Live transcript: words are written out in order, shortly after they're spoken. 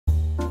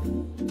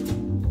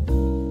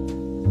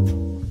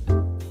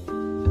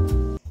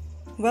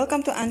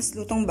Welcome to Anne's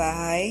Lutong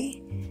Bahay.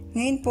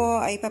 Ngayon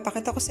po ay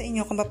papakita ko sa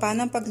inyo kung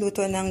paano ang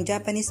pagluto ng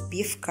Japanese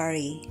beef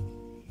curry.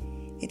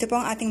 Ito po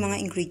ang ating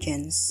mga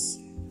ingredients.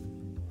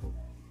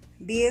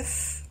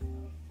 Beef,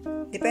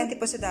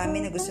 depende po sa dami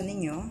na gusto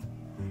ninyo.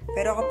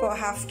 Pero ako po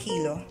half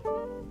kilo.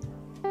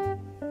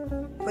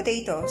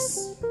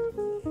 Potatoes,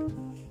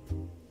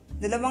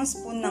 2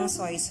 spoon ng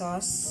soy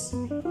sauce,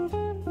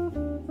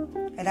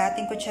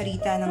 kalahating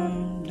kutsarita ng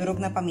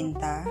durog na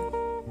paminta,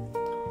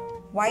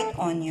 white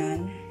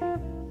onion,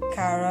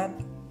 carrot,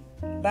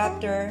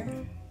 butter,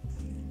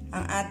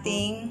 ang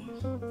ating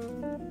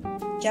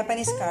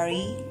Japanese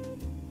curry,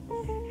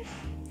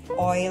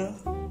 oil,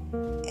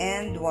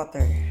 and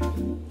water.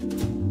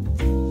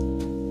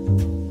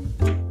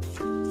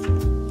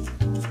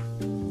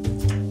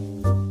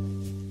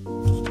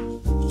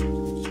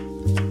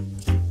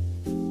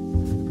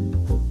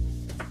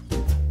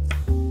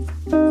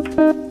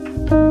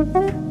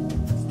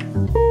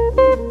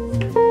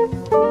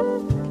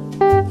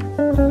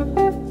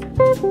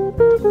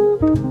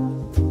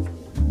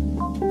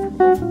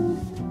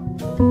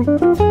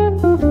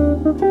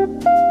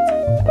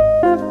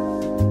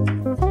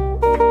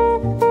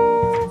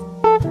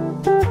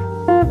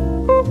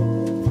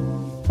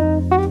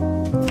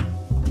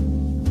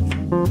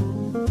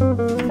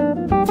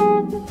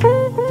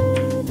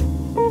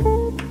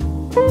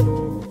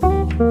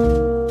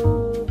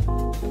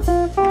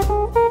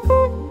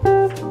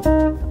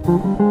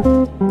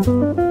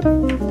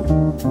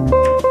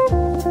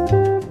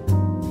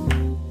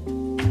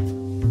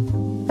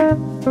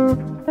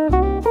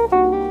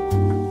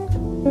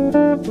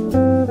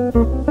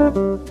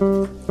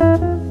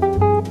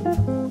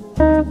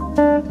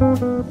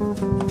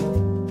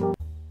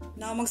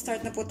 Now,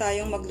 mag-start na po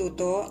tayong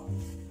magluto.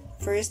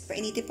 First,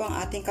 painitin po ang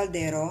ating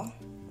kaldero.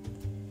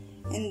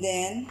 And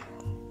then,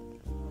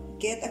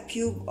 get a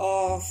cube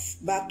of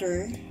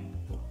butter.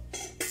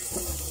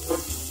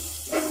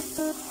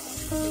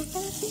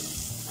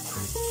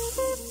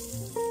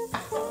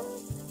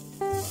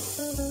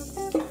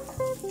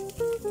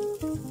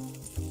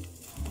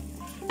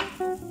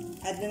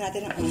 Add na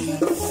natin ang onion.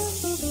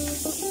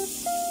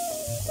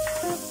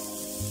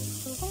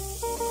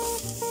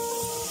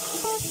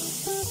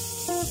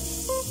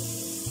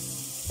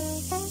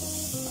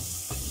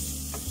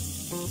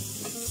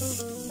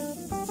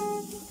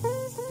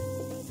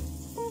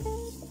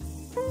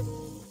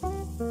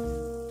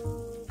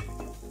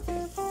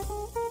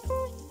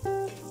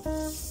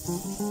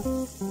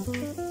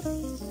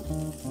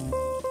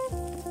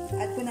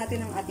 Add po natin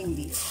ang ating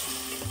beef.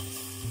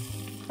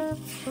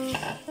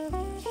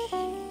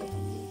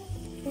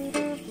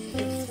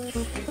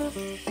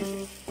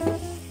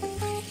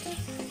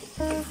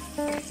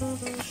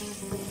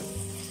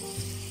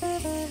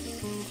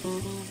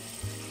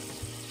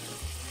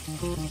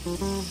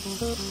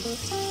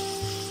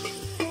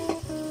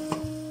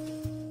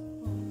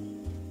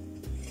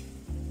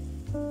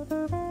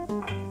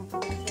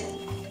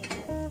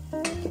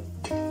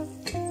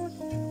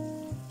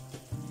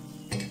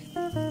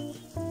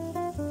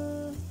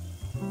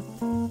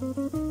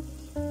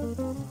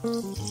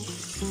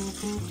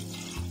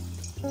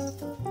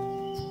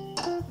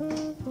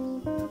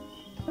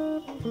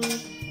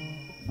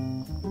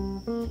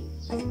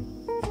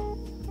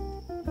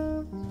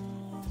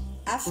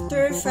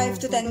 After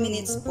 5 to 10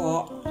 minutes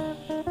po,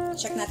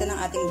 check natin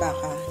ang ating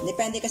baka.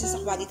 Depende kasi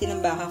sa quality ng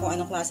baka kung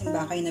anong klaseng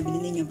baka yung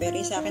nabili ninyo. Pero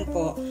yung sa akin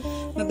po,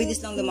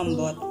 mabilis lang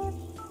lumambot.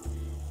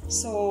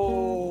 So,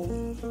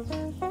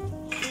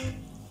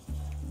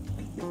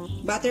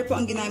 butter po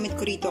ang ginamit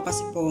ko rito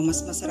kasi po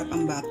mas masarap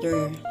ang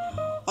butter.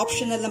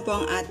 Optional lang po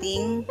ang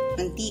ating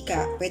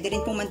mantika. Pwede rin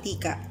pong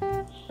mantika.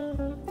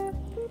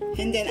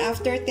 And then,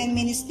 after 10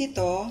 minutes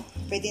nito,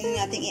 pwede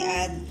na natin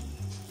i-add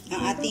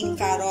ang ating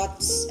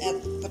carrots at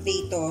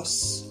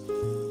potatoes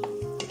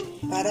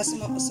para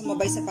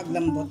sumabay sa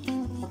pagpapalambot.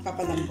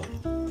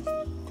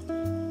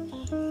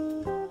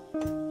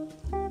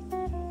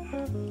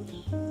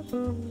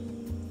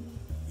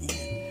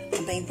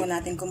 Antayin po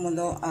natin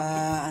kumulo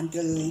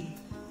until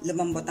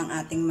lumambot ang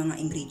ating mga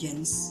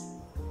ingredients.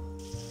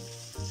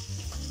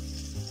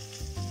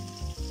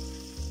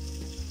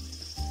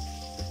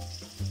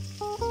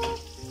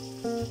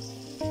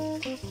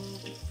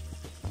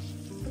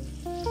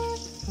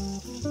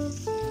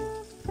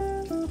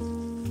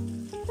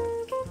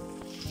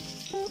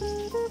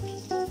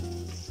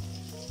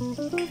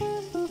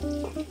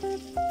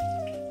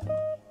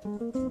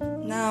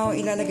 Now,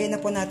 ilalagay na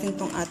po natin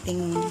tong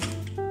ating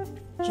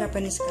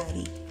Japanese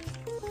curry.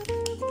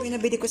 Ito po yung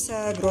nabili ko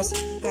sa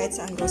grocery, kahit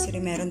saan grocery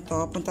meron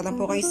to. Punta lang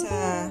po kayo sa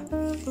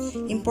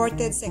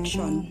imported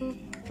section.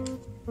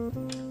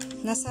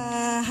 Nasa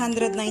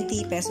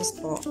 190 pesos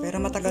po. Pero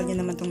matagal nyo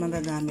naman itong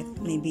magagamit.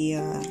 Maybe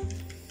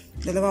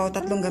 2 o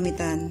 3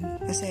 gamitan.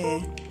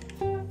 Kasi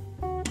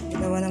 2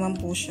 naman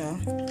po siya.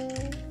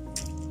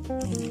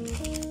 Ayan.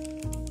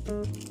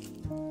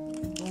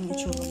 Ito ang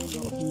itsura ng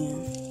loob niya.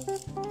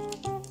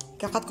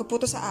 Kakat ko po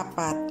ito sa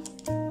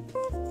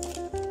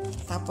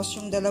 4. Tapos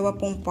yung 2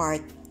 pong part,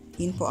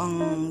 Yun po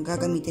ang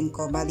gagamitin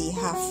ko. Bali,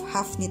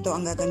 half nito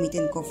ang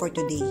gagamitin ko for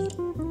today.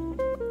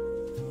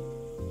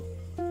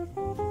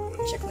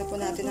 Check na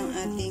po natin ang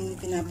ating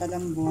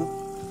pinapalambot.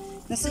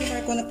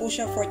 Na-simmer ko na po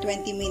siya for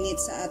 20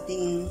 minutes sa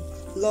ating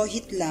low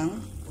heat lang.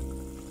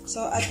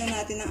 So, add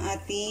na natin ang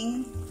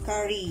ating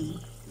curry.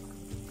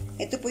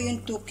 Ito po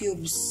yung 2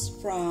 cubes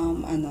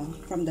from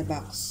the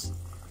box.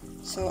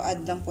 So,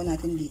 add lang po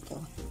natin dito.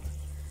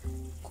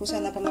 Kung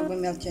saan na pa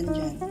mag-melt yan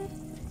dyan.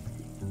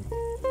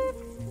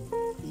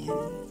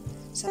 Ayan.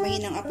 Sa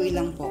mahinang apoy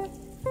lang po.